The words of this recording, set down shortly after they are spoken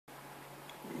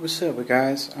What's up,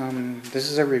 guys? This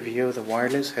is a review of the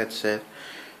wireless headset,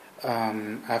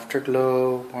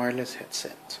 Afterglow wireless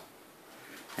headset,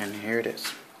 and here it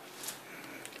is.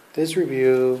 This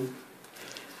review,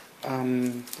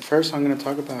 first I'm going to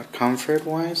talk about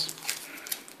comfort-wise.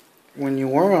 When you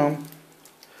wear them,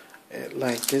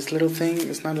 like this little thing,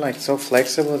 it's not like so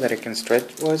flexible that it can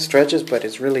stretch. Well, it stretches, but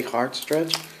it's really hard to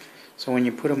stretch. So when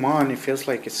you put them on, it feels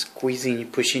like it's squeezing you,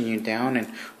 pushing you down,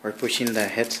 or pushing the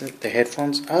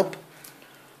headphones up.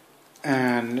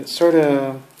 And it's sort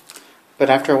of, but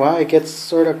after a while, it gets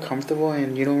sort of comfortable,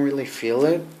 and you don't really feel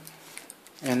it.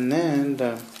 And then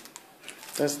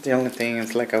that's the only thing.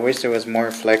 It's like I wish it was more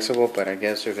flexible, but I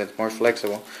guess if it's more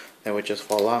flexible, that would just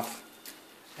fall off.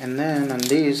 And then on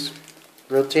these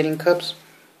rotating cups,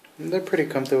 they're pretty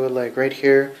comfortable. Like right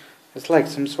here, it's like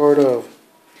some sort of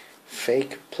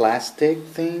fake plastic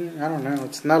thing. I don't know,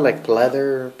 it's not like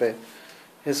leather, but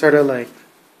it's sort of like,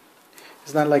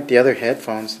 it's not like the other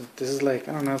headphones. This is like,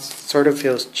 I don't know, it sort of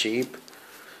feels cheap.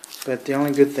 But the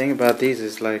only good thing about these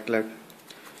is like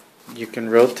you can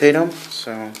rotate them,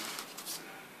 so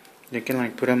you can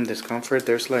like put them in discomfort.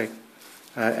 There's like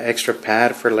extra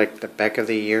pad for like the back of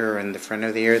the ear or in the front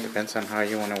of the ear, depends on how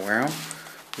you want to wear them.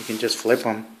 You can just flip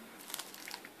them.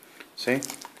 See,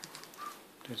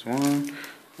 there's one,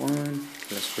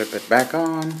 let's flip it back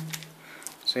on.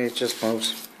 See, it just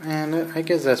moves, and I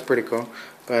guess that's pretty cool.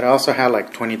 But I also had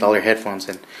like $20 headphones,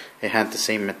 and it had the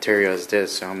same material as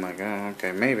this, so I'm like, oh,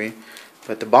 okay, maybe.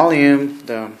 But the volume,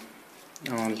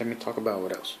 let me talk about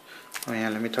what else. Oh yeah,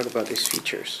 let me talk about these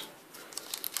features.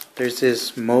 There's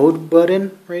this mode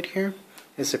button right here.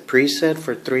 It's a preset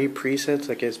for 3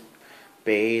 presets, I guess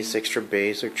bass, extra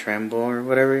bass, or tremble, or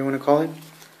whatever you want to call it.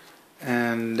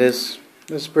 And this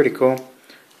is pretty cool.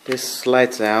 This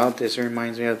slides out. This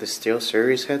reminds me of the Steel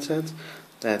Series headsets,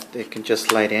 that it can just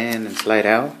slide in and slide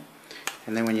out.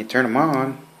 And then when you turn them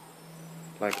on,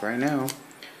 like right now,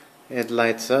 it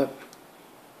lights up.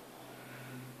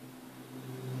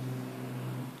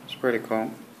 It's pretty cool.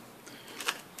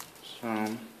 So,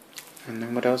 and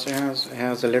then what else it has? It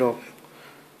has a little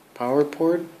power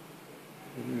port,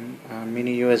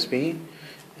 mini USB,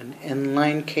 an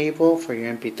inline cable for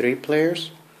your MP3 players.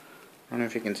 I don't know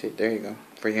if you can see it. There you go.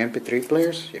 For your MP3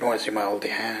 players. You don't want to see my old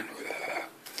hand.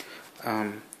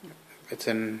 It's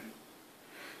in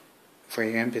for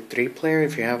your MP3 player.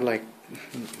 If you have like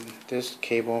this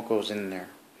cable goes in there.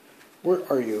 Where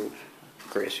are you,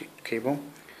 crazy cable?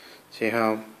 See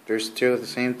how there's still the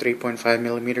same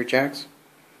 3.5mm jacks?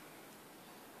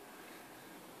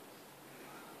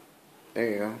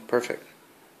 There you go. Perfect.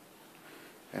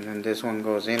 And then this one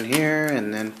goes in here,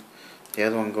 and then the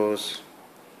other one goes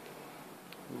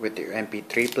with your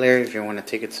MP3 player if you want to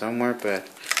take it somewhere. But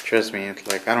trust me, it's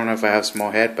like, I don't know if I have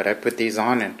small head, but I put these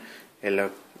on and it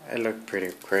looked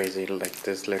pretty crazy, like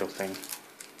this little thing.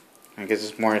 I guess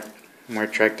it's more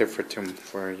attractive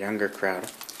for a younger crowd,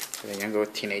 for the younger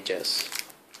teenagers.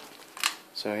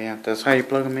 So yeah, that's how you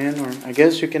plug them in. Or I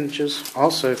guess you can just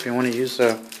also, if you want to use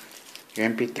your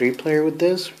MP3 player with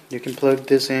this, you can plug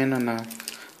this in on a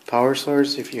power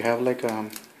source. If you have like a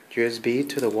USB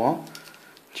to the wall,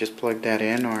 just plug that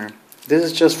in. Or this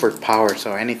is just for power,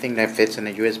 so anything that fits in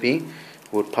a USB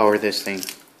would power this thing.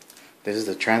 This is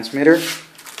the transmitter.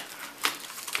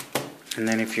 And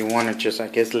then if you want to just, I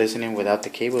guess, listen in without the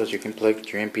cables, you can plug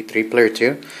your MP3 player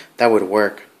too. That would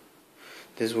work.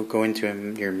 This will go into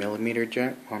your millimeter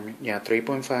jack, or yeah,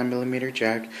 3.5mm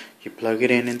jack. You plug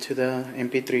it into the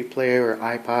MP3 player or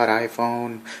iPod,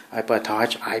 iPhone, iPod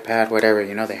Touch, iPad, whatever.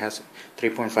 You know, they have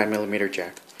 3.5mm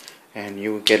jack. And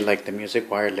you will get like the music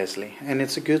wirelessly. And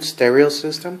it's a good stereo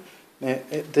system.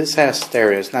 This has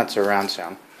stereo, it's not surround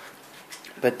sound.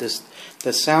 But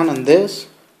the sound on this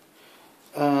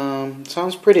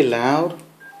sounds pretty loud.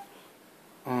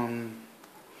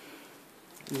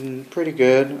 Pretty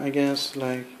good, I guess.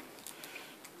 Like,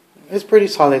 it's pretty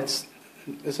solid.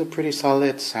 It's a pretty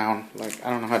solid sound. Like, I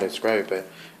don't know how to describe it, but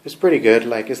it's pretty good.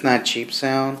 Like, it's not cheap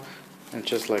sound. It's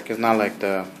just like, it's not like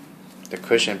the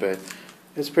cushion, but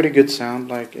it's pretty good sound.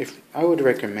 Like, if I would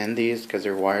recommend these because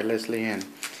they're wirelessly, and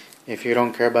if you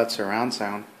don't care about surround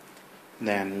sound,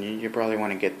 then you probably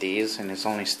want to get these, and it's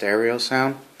only stereo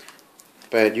sound.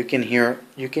 But you can hear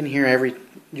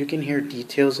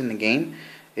details in the game.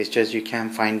 It's just you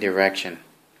can't find direction.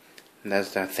 And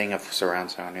that's the thing of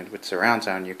surround sound. And with surround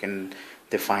sound, you can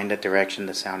define the direction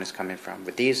the sound is coming from.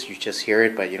 With these, you just hear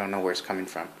it, but you don't know where it's coming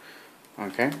from.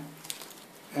 Okay.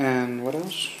 And what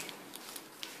else?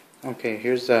 Okay,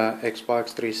 here's the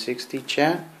Xbox 360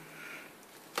 chat.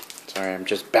 Sorry, I'm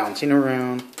just bouncing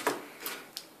around.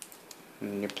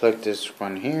 And you plug this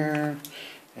one here,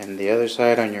 and the other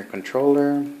side on your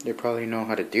controller. You probably know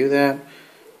how to do that.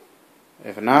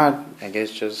 If not, I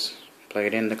guess just plug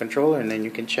it in the controller and then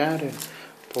you can chat and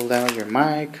pull down your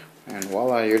mic, and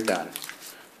voila, you're done.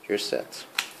 You're set.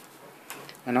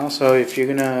 And also, if you're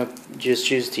gonna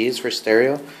just use these for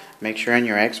stereo, make sure on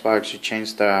your Xbox you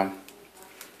change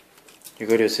you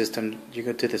go to system, you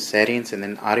go to the settings and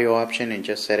then audio option and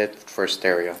just set it for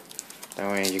stereo.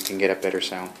 That way you can get a better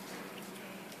sound.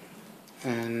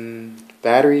 And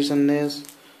batteries on this,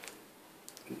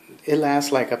 it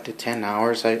lasts like up to 10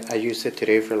 hours. I used it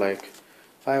today for like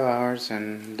 5 hours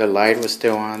and the light was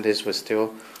still on. This was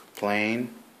still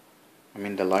playing. I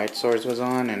mean, the light source was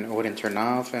on and it wouldn't turn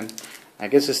off, and I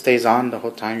guess it stays on the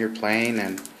whole time you're playing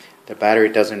and the battery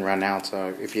doesn't run out.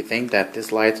 So if you think that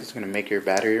this light is going to make your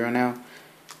battery run out,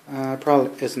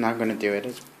 probably it's not going to do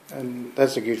it.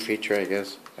 That's a good feature, I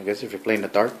guess. I guess if you play in the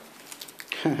dark.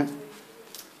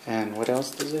 And what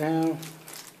else does it have?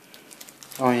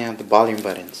 Oh yeah, the volume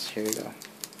buttons. Here we go.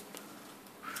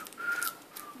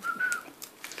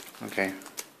 Okay,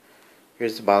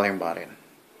 here's the volume button.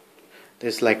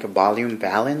 This is like a volume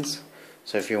balance.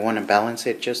 So if you want to balance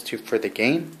it just for the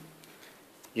game,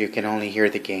 you can only hear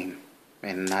the game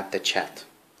and not the chat.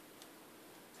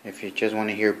 If you just want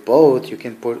to hear both, you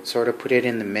can sort of put it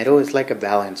in the middle. It's like a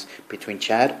balance between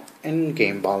chat and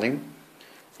game volume.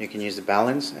 You can use the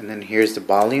balance, and then here's the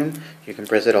volume. You can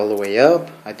press it all the way up.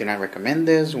 I do not recommend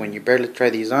this. When you barely try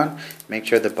these on, make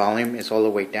sure the volume is all the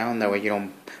way down. That way you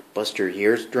don't bust your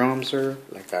eardrums or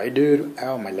like I did.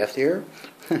 Ow, my left ear.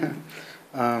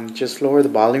 Just lower the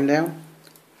volume down.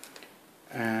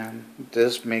 And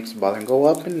this makes the volume go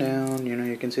up and down. You know,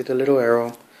 you can see the little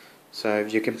arrow. So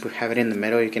if you can have it in the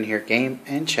middle, you can hear game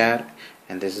and chat.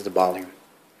 And this is the volume.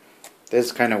 This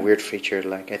is kind of weird feature.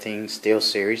 Like I think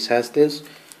SteelSeries has this.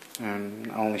 And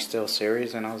only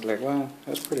SteelSeries, and I was like, wow,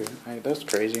 that's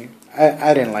crazy.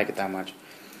 I didn't like it that much,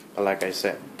 but like I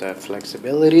said, the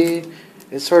flexibility,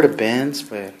 it sort of bends,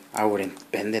 but I wouldn't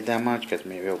bend it that much because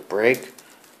maybe it'll break.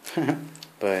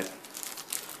 But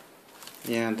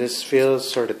yeah, this feels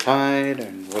sort of tight.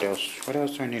 And what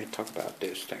else do I need to talk about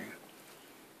this thing?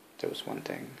 There was one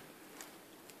thing.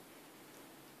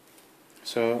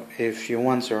 So if you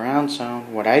want surround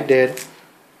sound, what I did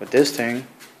with this thing,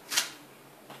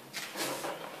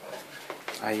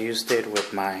 I used it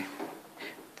with my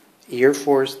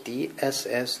Earforce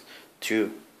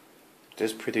DSS2.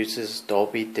 This produces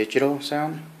Dolby Digital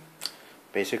sound,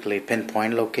 basically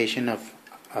pinpoint location of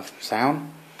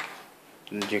sound.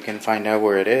 And you can find out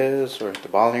where it is or the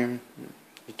volume.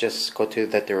 You just go to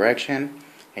that direction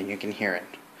and you can hear it.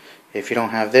 If you don't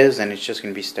have this, then it's just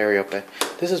going to be stereo. But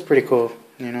this is pretty cool.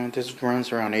 You know, this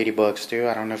runs around $80 too.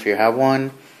 I don't know if you have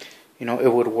one. You know,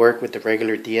 it would work with the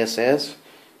regular DSS.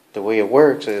 The way it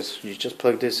works is you just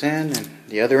plug this in and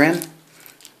the other end,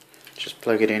 just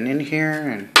plug it in here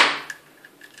and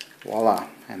voila.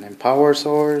 And then power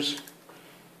source,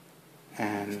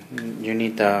 and you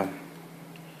need the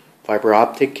fiber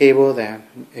optic cable that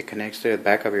it connects to the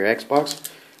back of your Xbox,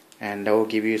 and that will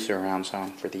give you surround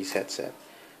sound for these headsets.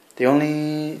 The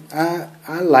only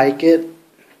I like it,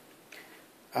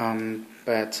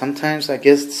 but sometimes I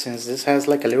guess since this has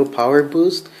like a little power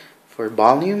boost for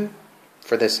volume,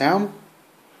 for the sound,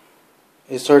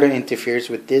 it sort of interferes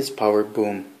with this power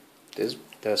boom.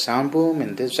 The sound boom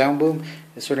and this sound boom,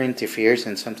 it sort of interferes,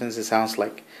 and sometimes it sounds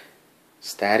like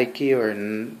staticky, or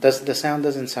the sound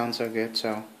doesn't sound so good.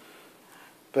 So,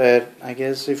 but I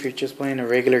guess if you're just playing a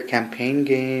regular campaign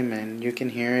game and you can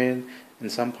hear it,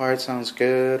 and some parts sounds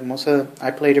good.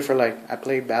 I played it for I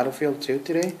played Battlefield 2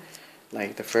 today,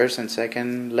 like the first and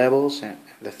second levels and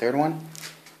the third one.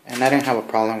 And I didn't have a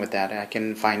problem with that. I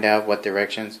can find out what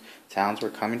directions sounds were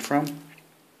coming from.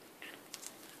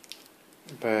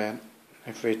 But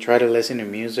if we try to listen to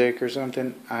music or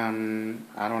something, I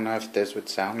don't know if this would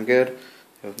sound good.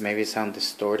 It would maybe sound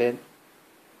distorted.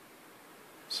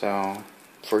 So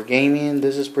for gaming,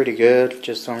 this is pretty good.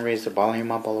 Just don't raise the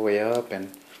volume up all the way up,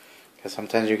 and because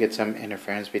sometimes you get some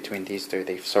interference between these two.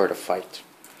 They sort of fight.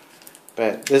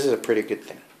 But this is a pretty good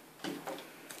thing.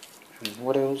 And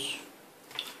what else?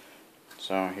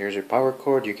 So here's your power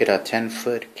cord. You get a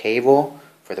 10-foot cable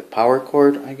for the power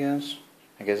cord, I guess.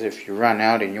 I guess if you run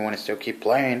out and you want to still keep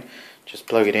playing, just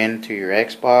plug it into your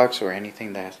Xbox or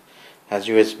anything that has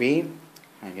USB,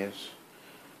 I guess,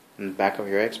 in the back of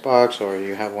your Xbox, or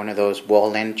you have one of those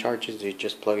wall end chargers you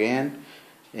just plug in,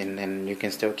 and then you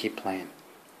can still keep playing.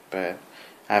 But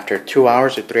after 2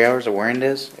 hours or 3 hours of wearing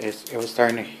this, it was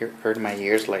starting to hurt my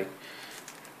ears. Like,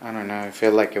 I don't know, I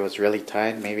feel like it was really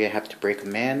tight. Maybe I have to break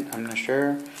them in, I'm not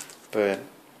sure. But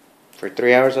for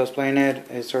 3 hours I was playing it,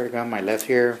 it sort of got my left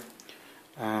ear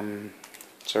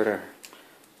sort of,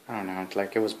 I don't know,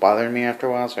 like it was bothering me after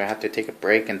a while, so I had to take a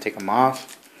break and take them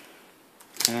off.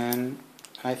 And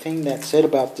I think that's it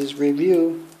about this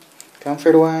review.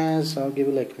 Comfort wise, I'll give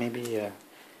it like maybe a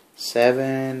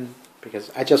 7,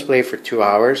 because I just played for 2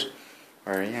 hours,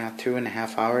 or yeah,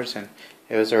 2.5 hours, and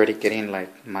it was already getting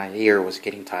like, my ear was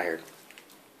getting tired.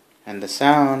 And the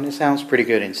sound, it sounds pretty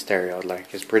good in stereo,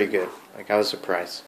 like it's pretty good. Like I was surprised.